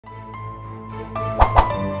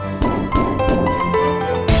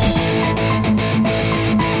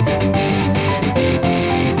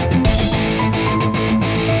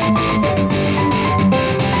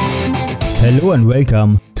Hello and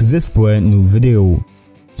welcome to this brand new video.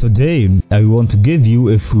 Today I want to give you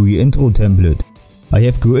a free intro template. I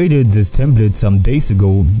have created this template some days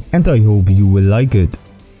ago and I hope you will like it.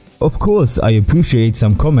 Of course, I appreciate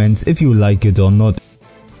some comments if you like it or not.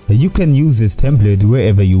 You can use this template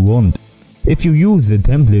wherever you want. If you use the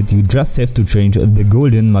template, you just have to change the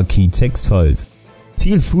golden marquee text files.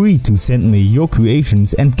 Feel free to send me your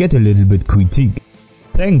creations and get a little bit critique.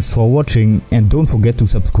 Thanks for watching and don't forget to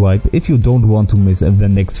subscribe if you don't want to miss the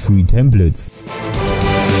next free templates.